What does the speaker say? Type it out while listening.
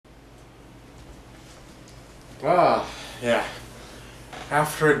Ah, yeah.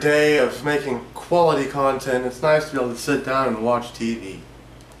 After a day of making quality content, it's nice to be able to sit down and watch TV.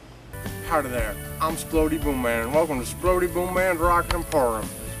 Howdy there, I'm Splody Boom Man, and welcome to Splody Boom Man's Rock Emporium,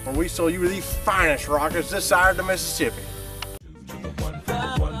 where we sell you the finest rockets this side of the Mississippi.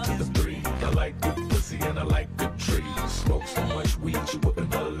 One to the three. I like good pussy and I like good trees. Smoke so much weed you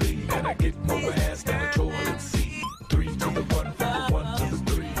wouldn't believe, and I get more ass than a toilet seat. 3 to the 1, from the 1 to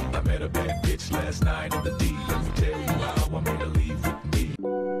the 3. I met a bad bitch last night in the D. Let me tell you how I made her leave with me.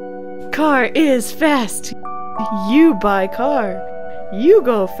 Car is fast. You buy car. You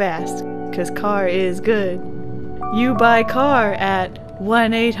go fast, 'cause car is good. You buy car at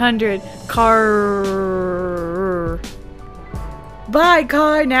 1-800-CAR. Buy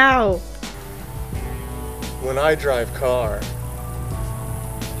car now. When I drive car,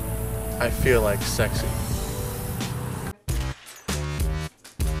 I feel like sexy.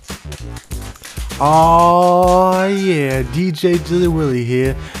 Oh yeah, DJ Dilly Willy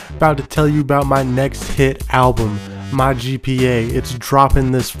here, about to tell you about my next hit album, My GPA. It's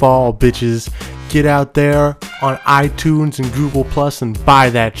dropping this fall, bitches. Get out there on iTunes and Google Plus and buy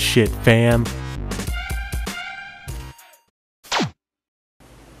that shit, fam.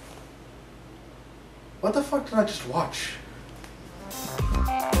 What the fuck did I just watch?